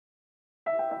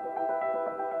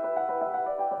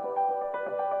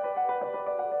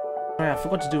I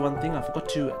forgot to do one thing. I forgot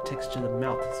to texture the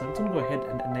mouth. So I'm going to go ahead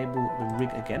and enable the rig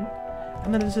again.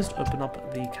 And then let's just open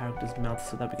up the character's mouth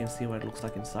so that we can see what it looks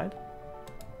like inside.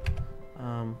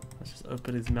 Let's just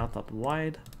open his mouth up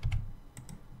wide.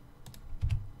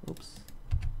 Oops.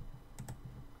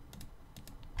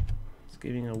 It's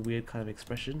giving a weird kind of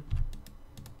expression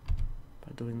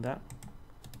by doing that.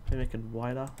 Let me make it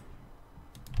wider.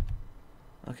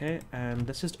 Okay, and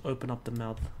let's just open up the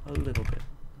mouth a little bit.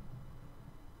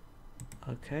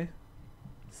 Okay,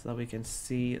 so that we can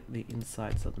see the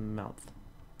insides of the mouth.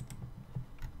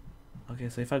 Okay,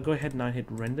 so if I go ahead now and hit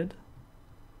rendered,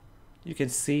 you can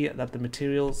see that the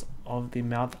materials of the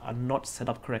mouth are not set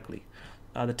up correctly.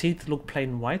 The teeth look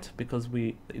plain white because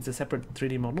it's a separate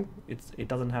 3D model. It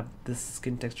doesn't have this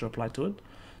skin texture applied to it.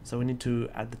 So we need to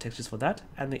add the textures for that,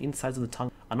 and the insides of the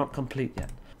tongue are not complete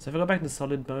yet. So if I go back into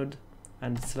solid mode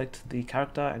and select the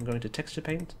character and go into texture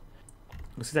paint,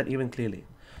 you'll see that even clearly.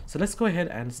 So let's go ahead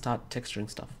and start texturing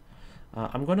stuff.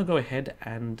 I'm going to go ahead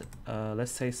and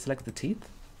let's say select the teeth.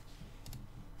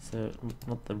 So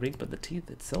not the rig, but the teeth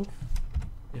itself,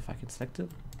 if I can select it.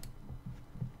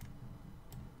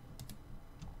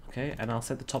 Okay, and I'll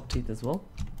set the top teeth as well.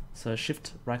 So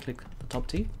shift right click the top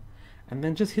teeth, and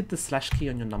then just hit the slash key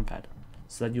on your numpad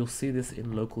so that you'll see this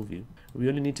in local view. We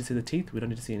only need to see the teeth, we don't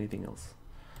need to see anything else.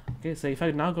 Okay, so if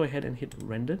I now go ahead and hit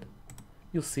rendered,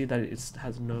 you'll see that it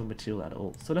has no material at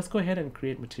all. So let's go ahead and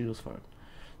create materials for it.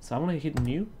 So I'm going to hit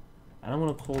new, and I'm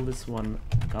going to call this one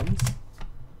gums.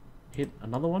 Hit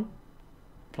another one,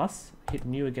 plus, hit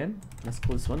new again, let's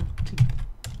call this one teeth.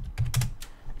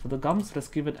 For the gums, let's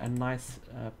give it a nice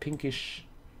pinkish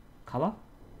color.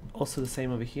 Also the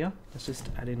same over here, let's just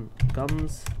add in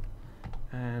gums,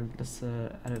 and let's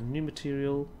add a new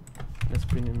material, let's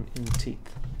bring in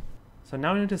teeth. So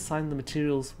now we need to assign the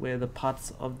materials where the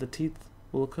parts of the teeth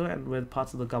will occur and where the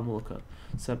parts of the gum will occur.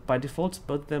 So by default,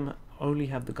 both of them only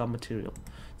have the gum material.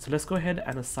 So let's go ahead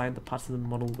and assign the parts of the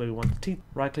model where we want the teeth.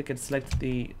 Right click and select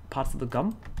the parts of the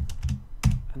gum,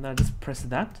 and then just press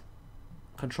that,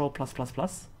 Control+++.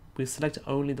 We select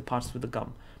only the parts with the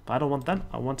gum, but I don't want that,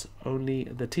 I want only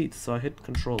the teeth. So I hit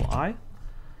Control I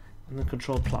and then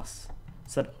Control+,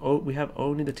 so that we have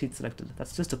only the teeth selected.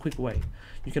 That's just a quick way.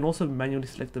 You can also manually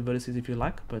select the vertices if you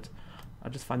like, but I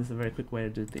just find this a very quick way to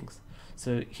do things.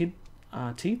 So hit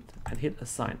teeth and hit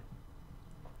assign.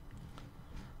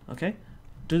 Okay,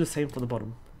 do the same for the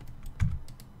bottom.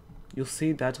 You'll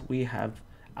see that we have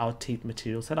our teeth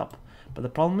material set up, but the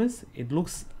problem is it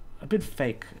looks a bit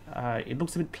fake. It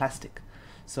looks a bit plastic.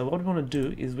 So what we want to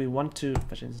do is we want to,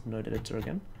 if I change this node editor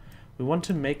again, we want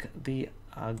to make the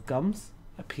gums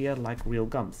appear like real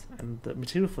gums, and the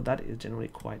material for that is generally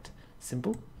quite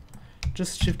simple.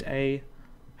 Just Shift A,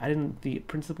 add in the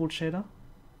principled shader,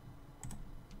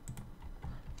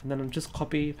 and then just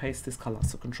copy paste this color.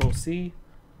 So Control C,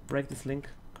 break this link,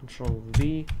 Control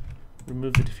V,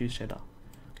 remove the diffuse shader.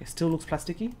 Okay, still looks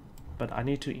plasticky, but I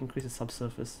need to increase the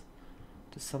subsurface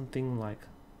to something like,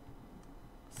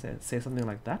 say something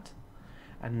like that,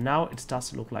 and now it starts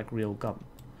to look like real gum.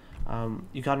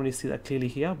 You can't really see that clearly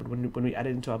here, but when we add it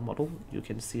into our model, you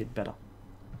can see it better.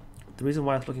 The reason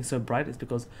why it's looking so bright is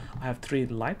because I have 3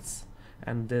 lights,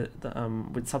 and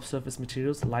with subsurface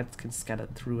materials, lights can scatter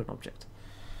through an object.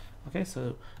 Okay,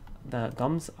 so the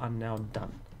gums are now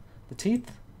done. The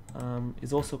teeth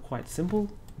is also quite simple.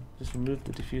 Just remove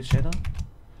the diffuse shader.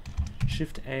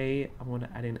 Shift A, I'm going to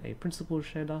add in a principled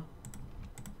shader,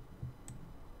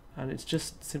 and it's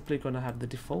just simply going to have the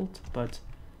default, but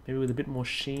maybe with a bit more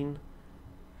sheen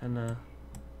and a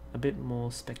bit more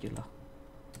specular,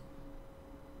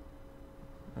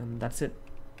 and that's it.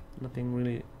 Nothing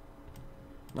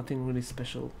really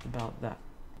special about that.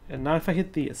 And now if I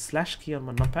hit the slash key on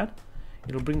my numpad,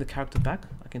 it'll bring the character back.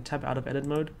 I can tab out of edit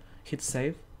mode, hit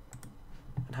save,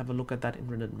 and have a look at that in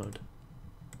rendered mode.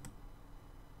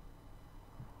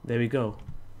 There we go.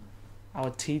 Our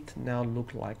teeth now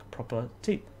look like proper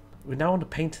teeth. We now want to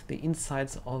paint the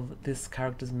insides of this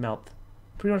character's mouth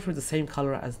pretty much with the same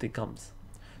color as the gums.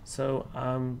 So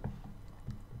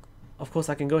of course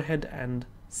I can go ahead and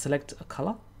select a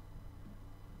color.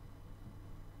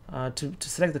 To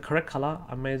select the correct color,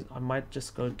 I might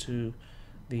just go to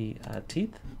the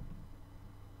teeth,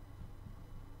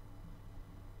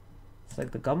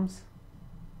 select the gums,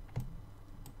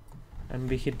 and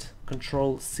we hit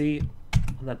Control C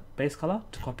on that base color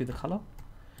to copy the color.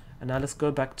 And now let's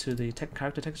go back to the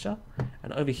character texture,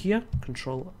 and over here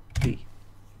Control V.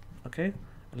 Okay,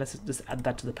 and let's just add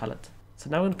that to the palette. So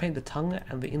now we're going to paint the tongue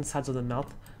and the insides of the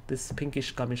mouth this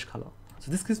pinkish gummish color. So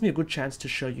this gives me a good chance to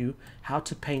show you how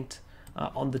to paint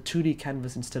on the 2D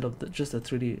canvas instead of just the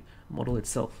 3D model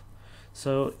itself.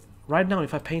 So right now,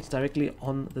 if I paint directly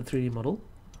on the 3D model,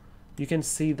 you can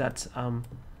see that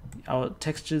our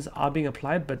textures are being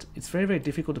applied, but it's very, very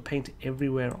difficult to paint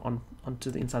everywhere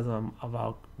onto the inside of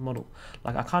our model.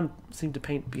 Like I can't seem to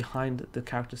paint behind the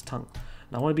character's tongue.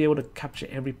 And I want to be able to capture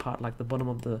every part, like the bottom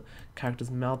of the character's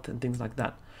mouth and things like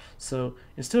that. So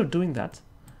instead of doing that,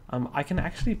 I can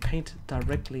actually paint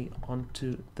directly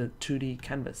onto the 2D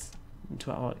canvas,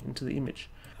 into the image.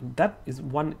 And that is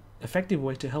one effective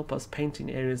way to help us paint in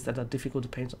areas that are difficult to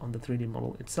paint on the 3D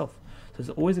model itself. So it's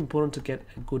always important to get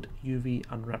a good UV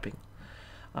unwrapping.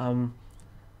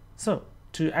 So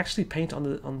to actually paint on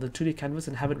the 2D canvas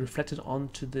and have it reflected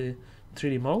onto the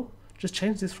 3D model, just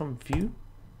change this from view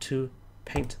to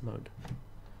paint mode.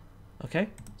 Okay,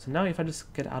 so now if I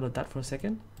just get out of that for a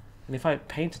second, and if I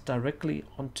paint directly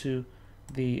onto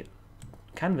the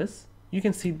canvas, you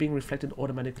can see it being reflected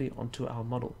automatically onto our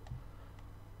model,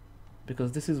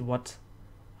 because this is what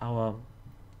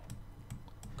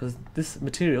because this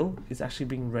material is actually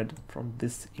being read from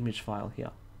this image file here.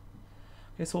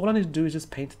 Okay, so all I need to do is just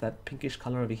paint that pinkish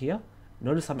color over here.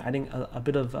 Notice I'm adding a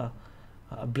bit of a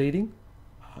bleeding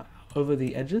over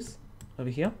the edges over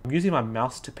here. I'm using my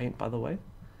mouse to paint, by the way.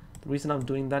 The reason I'm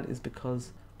doing that is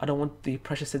because I don't want the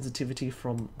pressure sensitivity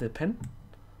from the pen.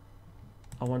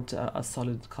 I want a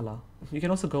solid color. You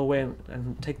can also go away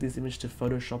and take this image to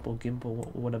Photoshop or GIMP or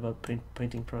whatever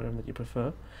painting program that you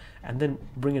prefer, and then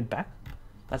bring it back.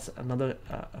 That's another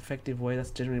effective way. That's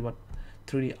generally what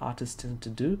 3D artists tend to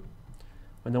do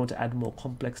when they want to add more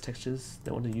complex textures.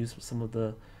 They want to use some of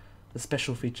the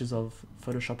special features of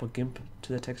Photoshop or GIMP to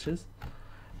their textures.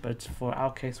 But for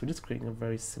our case, we're just creating a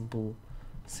very simple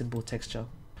texture.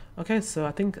 Okay, so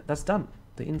I think that's done.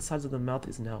 The insides of the mouth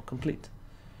is now complete.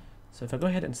 So if I go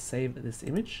ahead and save this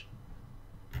image,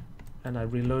 and I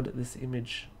reload this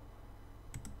image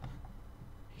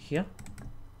here.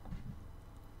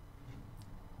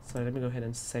 So let me go ahead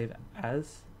and save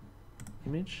as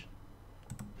image.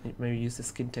 Maybe use the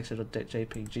skin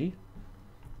texture.jpg.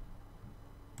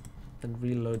 Then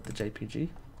reload the JPG.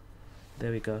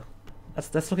 There we go.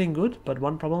 That's looking good, but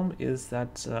one problem is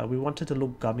that we want it to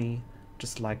look gummy,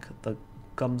 just like the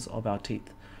gums of our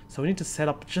teeth. So we need to set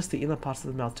up just the inner parts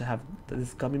of the mouth to have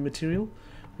this gummy material,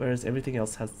 whereas everything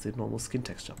else has the normal skin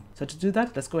texture. So to do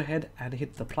that, let's go ahead and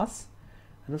hit the plus.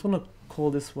 And I just want to call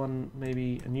this one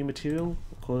maybe a new material.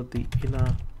 We'll call it the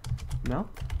inner mouth.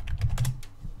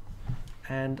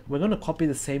 And we're going to copy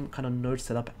the same kind of node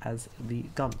setup as the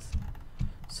gums.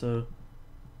 So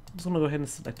I'm just going to go ahead and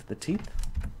select the teeth.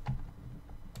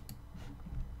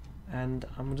 And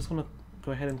I'm just going to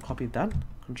go ahead and copy that,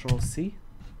 Control C,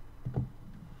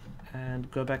 and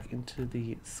go back into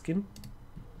the skin.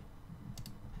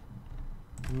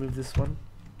 Remove this one,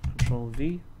 Control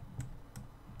V,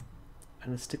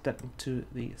 and stick that into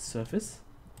the surface.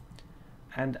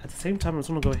 And at the same time, I'm just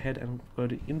going to go ahead and go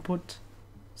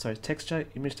to texture,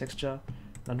 image texture.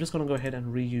 And I'm just going to go ahead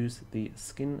and reuse the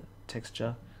skin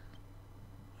texture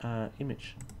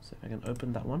image. So if I can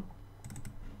open that one,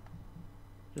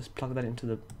 just plug that into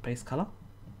the base color.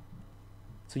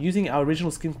 So using our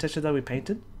original skin texture that we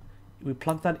painted, we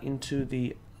plug that into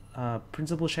the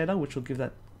principal shader, which will give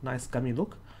that nice gummy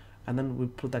look, and then we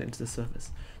put that into the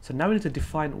surface. So now we need to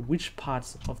define which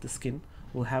parts of the skin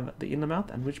will have the inner mouth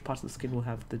and which parts of the skin will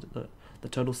have the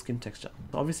total skin texture.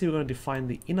 So obviously we're going to define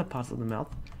the inner parts of the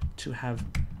mouth to have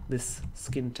this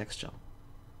skin texture.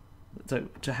 So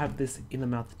to have this inner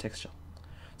mouth texture.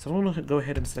 So I'm going to go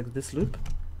ahead and select this loop.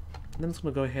 And then I'm just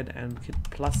going to go ahead and hit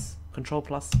plus, Control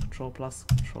plus, Control plus,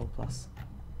 Control plus.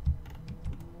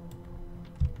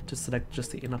 To select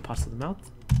just the inner parts of the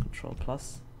mouth, Control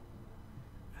plus.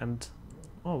 And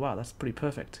oh wow, that's pretty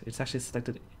perfect. It's actually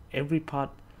selected every part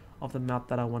of the mouth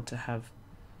that I want to have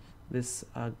this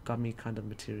gummy kind of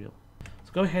material.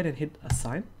 So go ahead and hit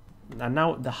assign. And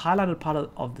now the highlighted part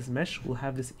of this mesh will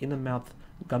have this inner mouth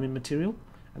gummy material,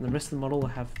 and the rest of the model will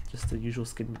have just the usual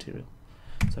skin material.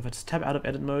 So if I just tab out of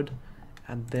edit mode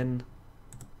and then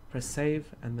press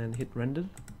save and then hit rendered,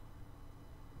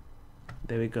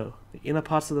 there we go. The inner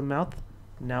parts of the mouth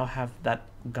now have that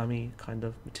gummy kind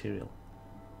of material.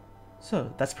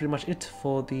 So that's pretty much it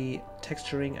for the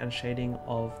texturing and shading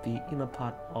of the inner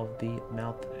part of the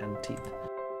mouth and teeth.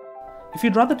 If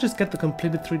you'd rather just get the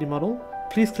completed 3D model,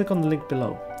 please click on the link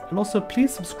below. And also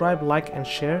please subscribe, like and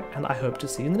share, and I hope to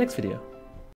see you in the next video.